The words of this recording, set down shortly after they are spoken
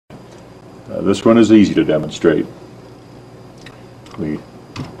This one is easy to demonstrate. We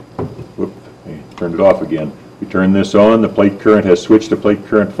turned it off again. We turn this on, the plate current has switched to plate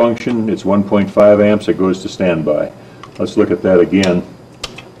current function. It's 1.5 amps, it goes to standby. Let's look at that again,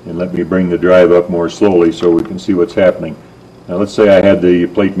 and let me bring the drive up more slowly so we can see what's happening. Now let's say I had the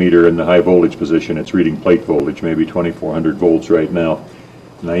plate meter in the high voltage position. It's reading plate voltage, maybe 2400 volts right now.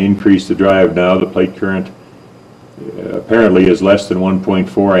 And I increase the drive now. The plate current apparently is less than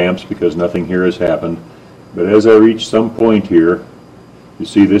 1.4 amps because nothing here has happened. But as I reach some point here, you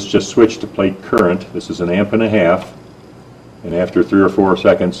see this just switched to plate current. This is 1.5 amps, and after 3 or 4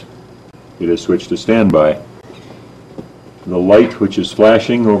 seconds it has switched to standby. The light which is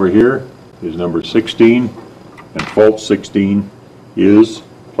flashing over here is number 16, and fault 16 is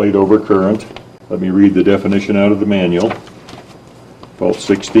plate over current. Let me read the definition out of the manual. Fault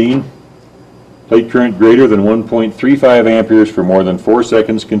 16, plate current greater than 1.35 amperes for more than 4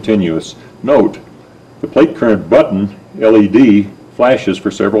 seconds continuous. Note, the plate current button LED flashes for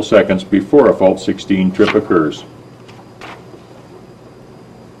several seconds before a fault 16 trip occurs.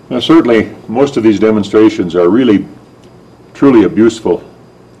 Now certainly most of these demonstrations are really truly abusive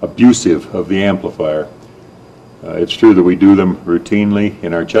of the amplifier. It's true that we do them routinely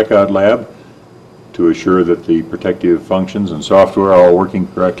in our checkout lab to assure that the protective functions and software are all working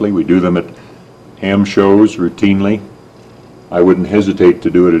correctly. We do them at ham shows routinely. I wouldn't hesitate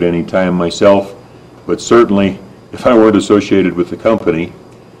to do it at any time myself, but certainly if I weren't associated with the company,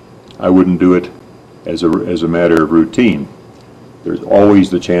 I wouldn't do it as a matter of routine. There's always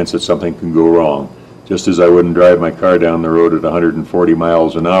the chance that something can go wrong. Just as I wouldn't drive my car down the road at 140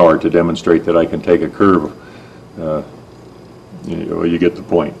 miles an hour to demonstrate that I can take a curve. You get the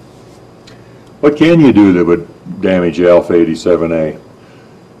point. What can you do that would damage Alpha 87A?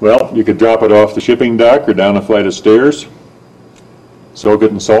 Well, you could drop it off the shipping dock or down a flight of stairs. Soak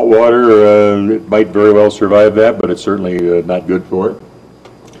it in salt water. It might very well survive that, but it's certainly not good for it.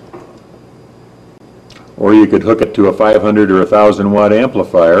 Or you could hook it to a 500 or 1000 watt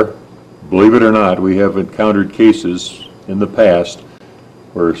amplifier. Believe it or not, we have encountered cases in the past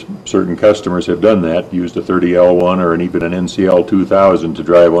where certain customers have done that, used a 30L1 or even an NCL 2000 to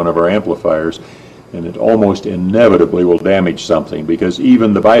drive one of our amplifiers, and it almost inevitably will damage something because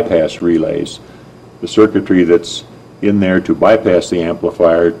even the bypass relays, the circuitry that's in there to bypass the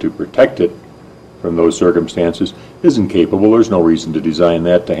amplifier to protect it from those circumstances isn't capable. There's no reason to design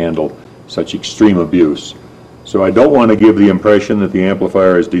that to handle such extreme abuse. So I don't want to give the impression that the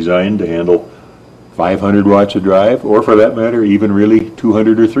amplifier is designed to handle 500 watts of drive, or for that matter, even really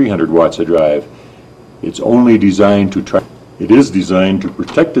 200 or 300 watts of drive. It's only designed to it is designed to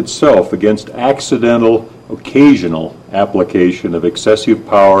protect itself against accidental, occasional application of excessive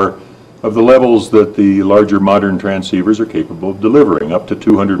power of the levels that the larger modern transceivers are capable of delivering, up to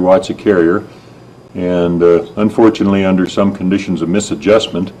 200 watts a carrier. And unfortunately, under some conditions of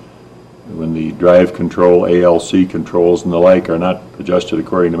misadjustment, when the drive control, ALC controls and the like are not adjusted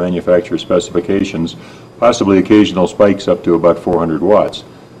according to manufacturer specifications, possibly occasional spikes up to about 400 watts.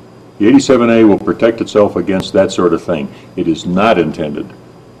 The 87A will protect itself against that sort of thing. It is not intended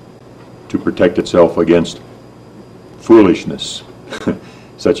to protect itself against foolishness,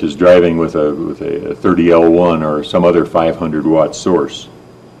 such as driving with a 30L1 or some other 500 watt source.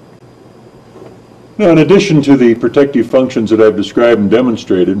 Now, in addition to the protective functions that I've described and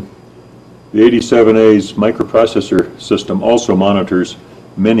demonstrated, the 87A's microprocessor system also monitors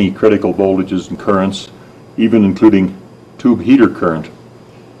many critical voltages and currents, even including tube heater current,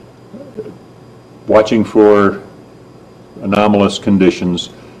 watching for anomalous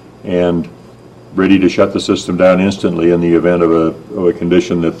conditions and ready to shut the system down instantly in the event of a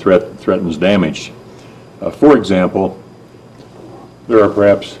condition that threatens damage. For example, there are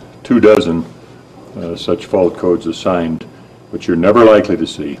perhaps 24 such fault codes assigned, which you're never likely to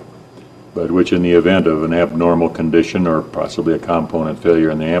see, but which in the event of an abnormal condition or possibly a component failure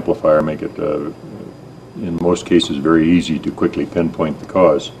in the amplifier make it, in most cases, very easy to quickly pinpoint the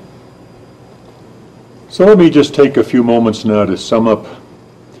cause. So let me just take a few moments now to sum up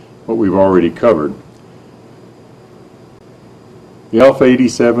what we've already covered. The Alpha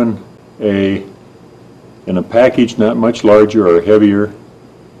 87A, in a package not much larger or heavier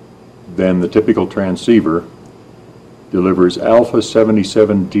than the typical transceiver, delivers Alpha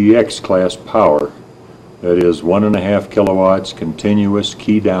 77DX class power, that is 1.5 kilowatts continuous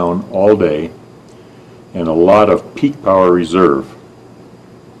key down all day, and a lot of peak power reserve.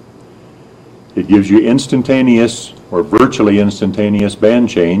 It gives you instantaneous or virtually instantaneous band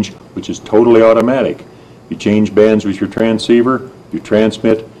change, which is totally automatic. You change bands with your transceiver, you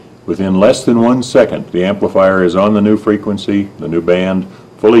transmit within less than 1 second. The amplifier is on the new frequency, the new band,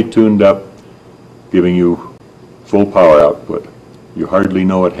 fully tuned up, giving you full power output. You hardly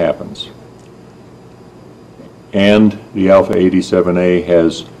know it happens. And the Alpha 87A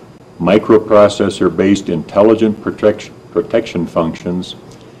has microprocessor-based intelligent protection functions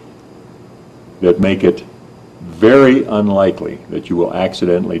that make it very unlikely that you will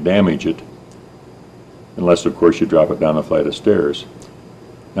accidentally damage it, unless of course you drop it down a flight of stairs.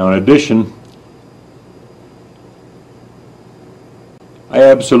 Now in addition, I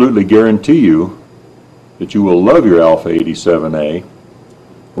absolutely guarantee you that you will love your Alpha 87A, or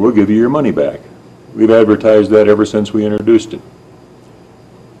we'll give you your money back. We've advertised that ever since we introduced it.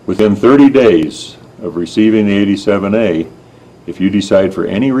 Within 30 days of receiving the 87A, if you decide for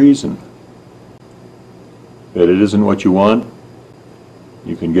any reason that it isn't what you want,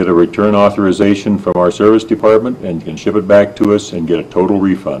 you can get a return authorization from our service department and you can ship it back to us and get a total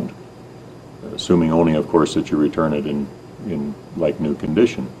refund, assuming only, of course, that you return it in like new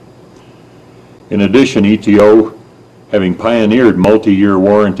condition. In addition, ETO, having pioneered multi-year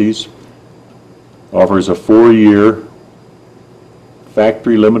warranties, offers a 4-year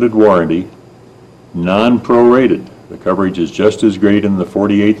factory limited warranty, non-prorated. The coverage is just as great in the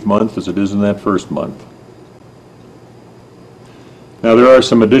 48th month as it is in that first month. Now there are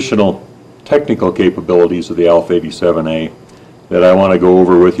some additional technical capabilities of the Alpha 87A that I want to go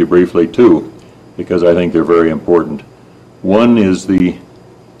over with you briefly too, because I think they're very important. One is the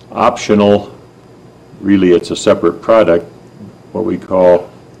optional, really it's a separate product, what we call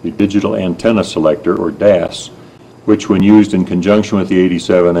the Digital Antenna Selector, or DAS, which when used in conjunction with the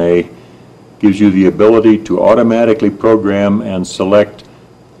 87A gives you the ability to automatically program and select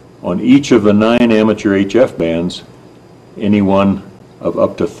on each of the 9 amateur HF bands any one of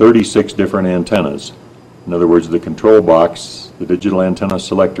up to 36 different antennas. In other words, the control box, the Digital Antenna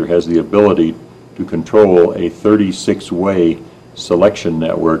Selector, has the ability to control a 36-way selection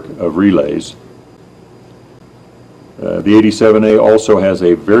network of relays. The 87A also has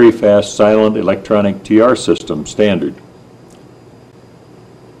a very fast silent electronic TR system standard,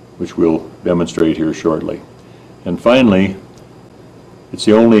 which we'll demonstrate here shortly. And finally, it's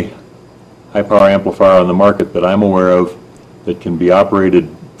the only high power amplifier on the market that I'm aware of that can be operated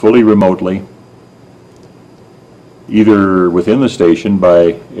fully remotely, either within the station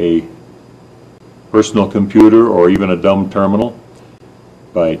by a personal computer or even a dumb terminal,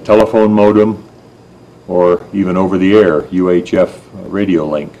 by telephone modem, or even over the air UHF radio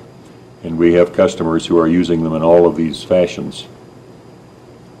link. And we have customers who are using them in all of these fashions.